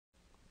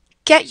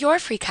Get your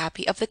free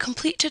copy of the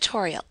complete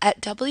tutorial at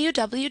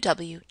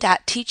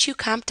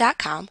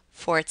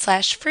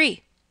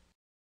www.teachucomp.com/free.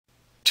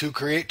 To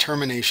create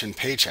termination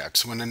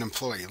paychecks when an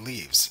employee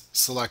leaves,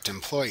 select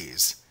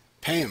Employees,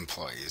 Pay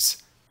Employees,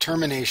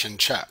 Termination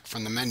Check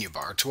from the menu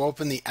bar to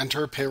open the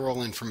Enter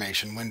Payroll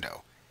Information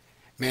window.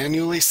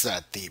 Manually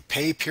set the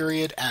pay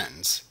period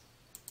ends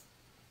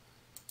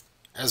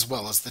as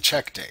well as the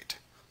check date.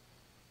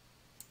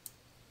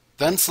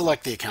 Then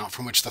select the account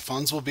from which the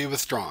funds will be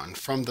withdrawn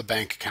from the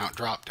bank account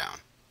dropdown.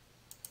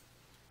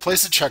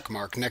 Place a check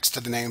mark next to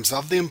the names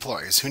of the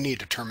employees who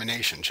need a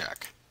termination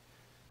check.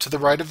 To the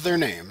right of their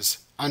names,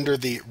 under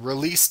the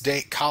Release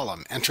Date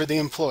column, enter the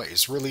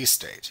employee's release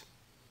date.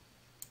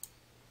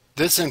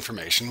 This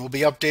information will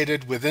be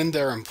updated within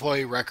their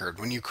employee record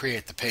when you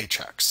create the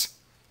paychecks.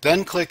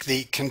 Then click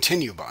the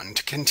Continue button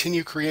to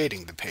continue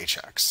creating the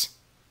paychecks.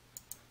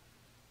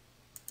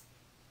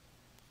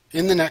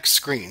 In the next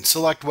screen,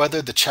 select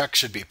whether the check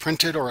should be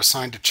printed or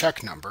assigned a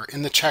check number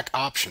in the Check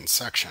Options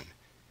section.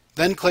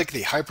 Then click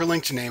the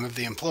hyperlinked name of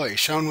the employee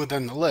shown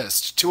within the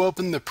list to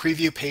open the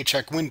Preview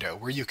Paycheck window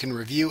where you can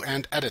review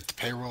and edit the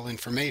payroll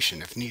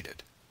information if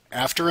needed.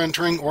 After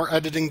entering or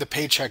editing the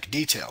paycheck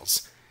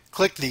details,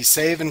 click the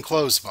Save and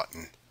Close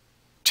button.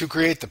 To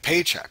create the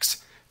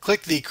paychecks,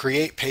 click the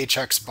Create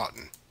Paychecks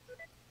button.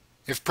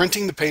 If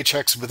printing the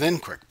paychecks within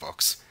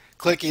QuickBooks,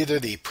 click either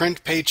the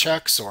Print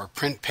Paychecks or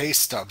Print Pay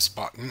Stubs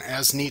button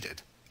as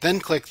needed. Then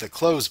click the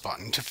Close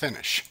button to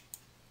finish.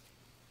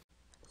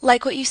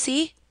 Like what you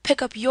see?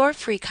 Pick up your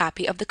free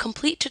copy of the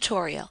complete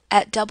tutorial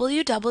at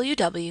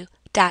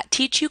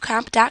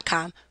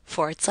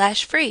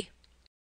www.teachucomp.com/free.